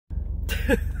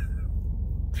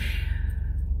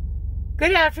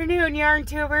Good afternoon, yarn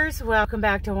tubers. Welcome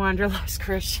back to Wanderlust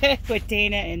Crochet with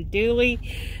Dana and Dooley.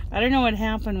 I don't know what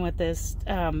happened with this.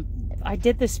 I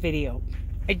did this video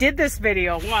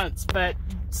once, but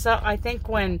so I think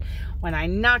when I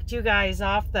knocked you guys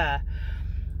off the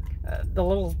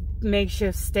little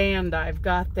makeshift stand I've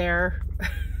got there,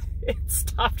 it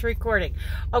stopped recording.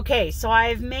 Okay, so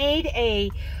I've made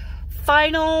a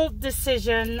final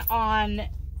decision on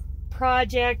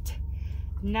project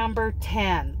number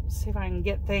 10. See if I can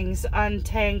get things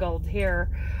untangled here.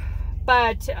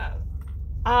 But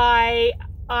I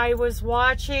was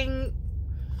watching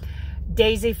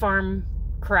Daisy Farm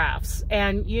Crafts,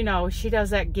 and you know, she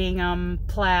does that gingham,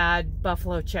 plaid,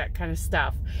 buffalo check kind of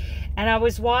stuff. And I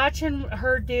was watching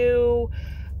her do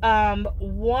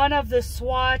one of the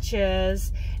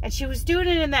swatches, and she was doing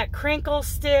it in that crinkle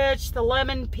stitch, the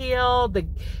lemon peel,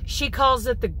 she calls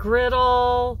it the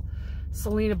griddle.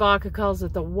 Selena Baca calls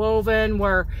it the woven,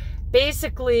 where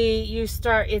basically you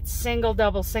start, it's single,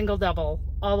 double,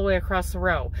 all the way across the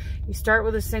row. You start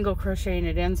with a single crochet and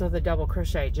it ends with a double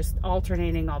crochet, just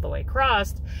alternating all the way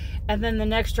across. And then the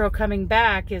next row coming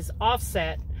back is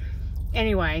offset.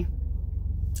 Anyway,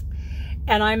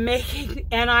 and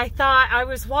I thought, I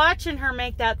was watching her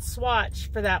make that swatch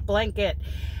for that blanket,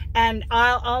 and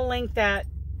I'll link that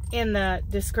in the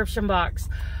description box.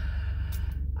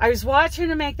 I was watching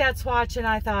her make that swatch, and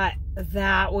I thought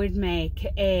that would make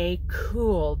a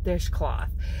cool dishcloth.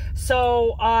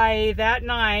 So that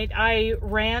night, I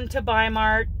ran to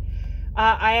Bernhardt.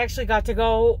 I actually got to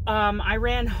go, I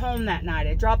ran home that night.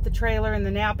 I dropped the trailer in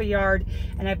the Napa yard,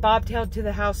 and I bobtailed to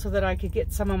the house so that I could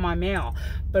get some of my mail.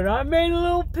 But I made a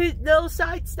little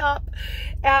side stop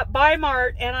at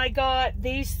Bernhardt, and I got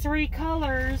these 3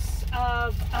 colors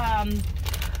of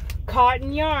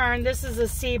cotton yarn. This is a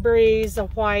sea breeze, a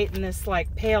white, and this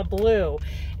like pale blue.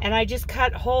 And I just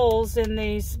cut holes in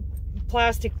these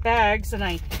plastic bags, and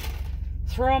I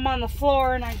throw them on the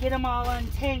floor, and I get them all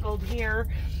untangled here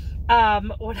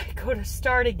when I go to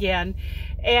start again.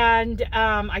 And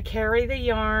I carry the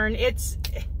yarn. It's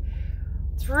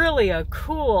really a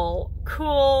cool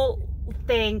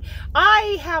thing.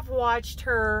 I have watched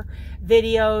her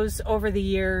videos over the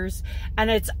years, and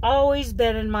it's always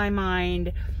been in my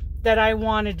mind that I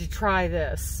wanted to try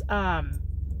this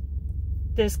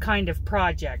kind of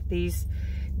project, these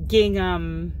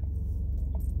gingham,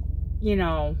 you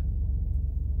know,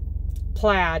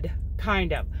 plaid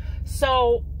kind of.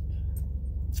 So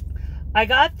I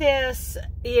got this,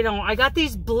 you know, I got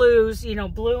these blues, you know,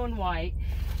 blue and white,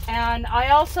 and I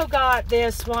also got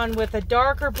this one with a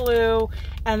darker blue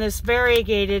and this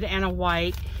variegated and a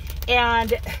white.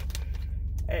 And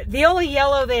the only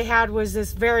yellow they had was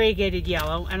this variegated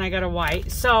yellow, and I got a white.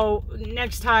 So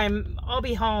next time I'll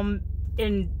be home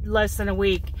in less than a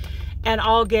week, and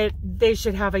they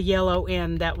should have a yellow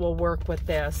in that will work with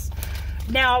this.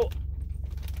 Now,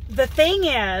 the thing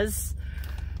is,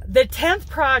 the 10th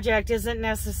project isn't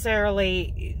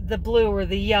necessarily the blue or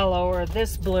the yellow or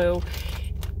this blue.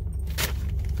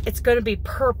 It's going to be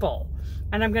purple,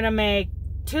 and I'm going to make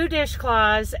 2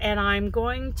 dishcloths, and I'm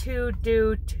going to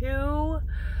do 2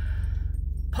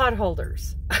 pot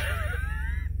holders.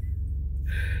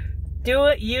 Do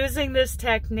it using this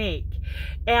technique.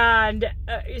 And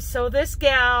so this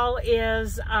gal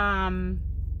is, I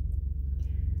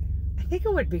think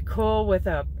it would be cool with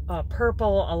a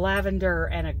purple, a lavender,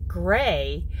 and a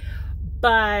gray,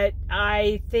 but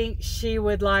I think she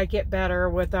would like it better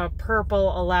with a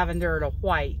purple, a lavender, and a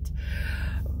white.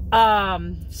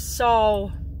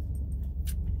 So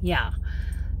yeah,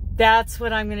 that's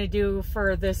what I'm going to do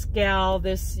for this gal,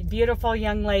 this beautiful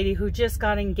young lady who just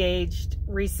got engaged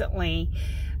recently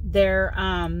there,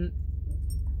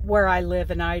 where I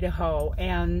live in Idaho.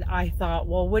 And I thought,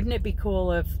 well, wouldn't it be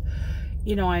cool if,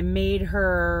 you know, I made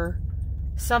her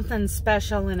something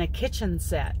special in a kitchen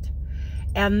set?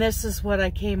 And this is what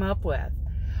I came up with.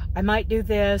 I might do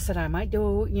this, and I might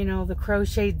do, you know, the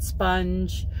crocheted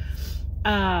sponge.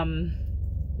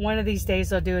 One of these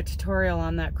days I'll do a tutorial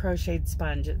on that crocheted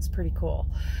sponge. It's pretty cool.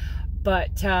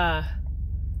 But of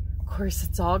course,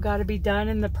 it's all got to be done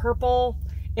in a purple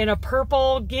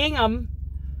gingham.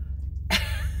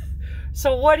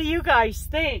 So what do you guys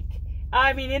think?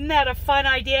 I mean, isn't that a fun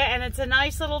idea? And it's a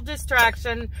nice little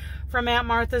distraction from Aunt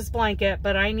Martha's blanket,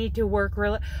 but I need to work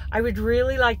I would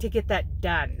really like to get that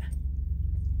done.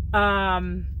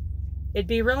 It'd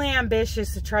be really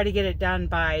ambitious to try to get it done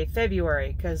by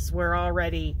February, because we're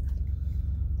already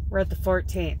We're at the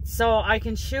 14th. So I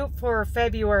can shoot for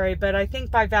February, but I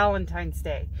think by Valentine's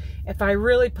Day. If I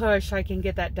really push, I can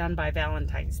get that done by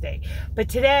Valentine's Day. But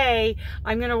today,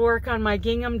 I'm going to work on my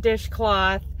gingham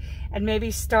dishcloth and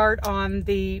maybe start on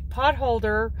the pot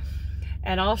holder.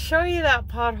 And I'll show you that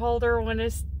pot holder when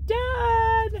it's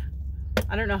done.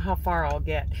 I don't know how far I'll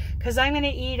get, because I'm going to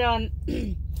eat on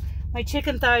my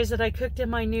chicken thighs that I cooked in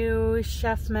my new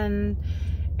Chefman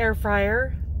air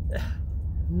fryer.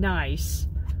 Nice.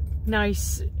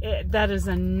 Nice. That is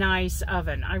a nice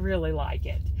oven. I really like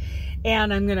it.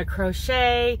 And I'm going to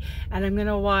crochet, and I'm going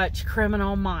to watch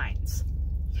Criminal Minds.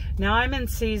 Now I'm in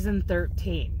season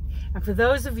 13. And for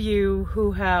those of you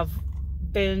who have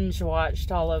binge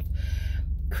watched all of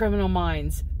Criminal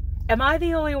Minds, am I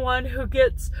the only one who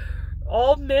gets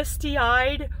all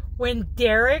misty-eyed when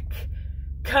Derek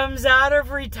comes out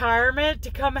of retirement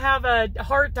to come have a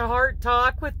heart-to-heart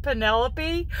talk with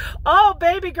Penelope? Oh,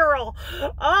 baby girl.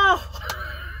 Oh.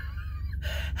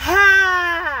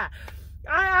 Ha!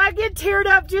 I get teared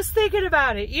up just thinking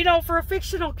about it. You know, for a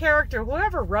fictional character,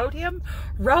 whoever wrote him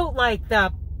wrote like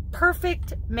the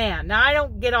perfect man. Now, I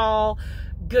don't get all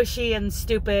gushy and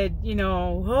stupid, you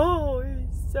know, oh,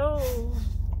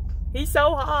 he's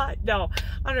so hot. No,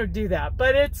 I don't do that.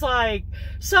 But it's like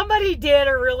somebody did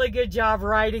a really good job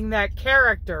writing that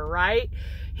character, right?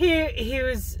 He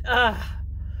was,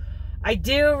 I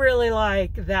do really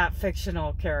like that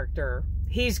fictional character.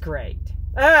 He's great.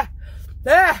 And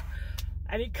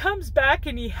he comes back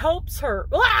and he helps her.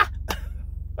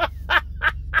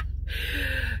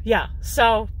 Yeah,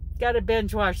 so got to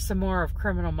binge watch some more of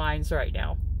Criminal Minds right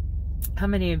now. How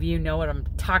many of you know what I'm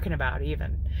talking about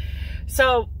even?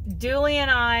 So, Dooley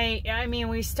and I mean,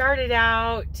 we started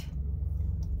out,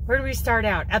 where did we start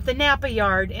out? At the Napa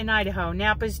yard in Idaho.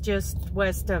 Napa's just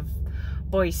west of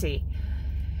Boise.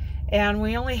 And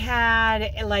we only had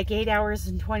like 8 hours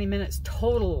and 20 minutes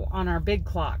total on our big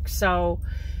clock. So,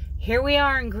 here we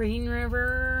are in Green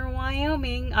River,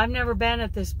 Wyoming. I've never been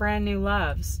at this brand new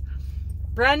Love's.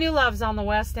 Brand new Love's on the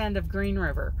west end of Green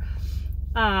River.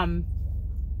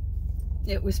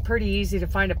 It was pretty easy to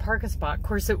find a parking spot. Of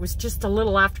course, it was just a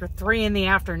little after 3 in the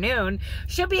afternoon.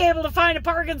 Should be able to find a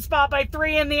parking spot by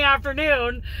 3 in the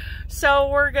afternoon. So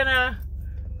we're gonna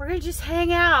just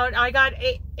hang out. I got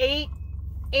 8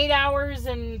 hours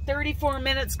and 34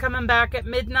 minutes coming back at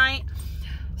midnight.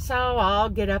 So I'll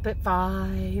get up at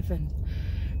 5 and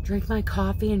drink my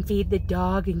coffee and feed the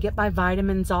dog and get my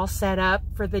vitamins all set up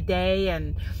for the day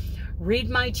and read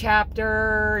my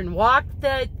chapter and walk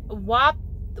the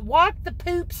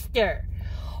poopster.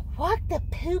 Walk the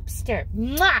poopster.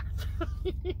 Mwah!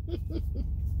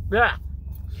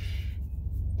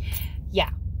 Yeah.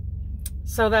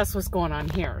 So that's what's going on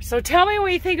here. So tell me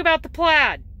what you think about the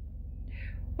plaid.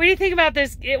 What do you think about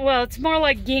this? Well, it's more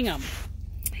like gingham.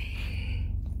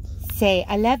 Say,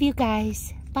 I love you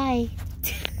guys. Bye.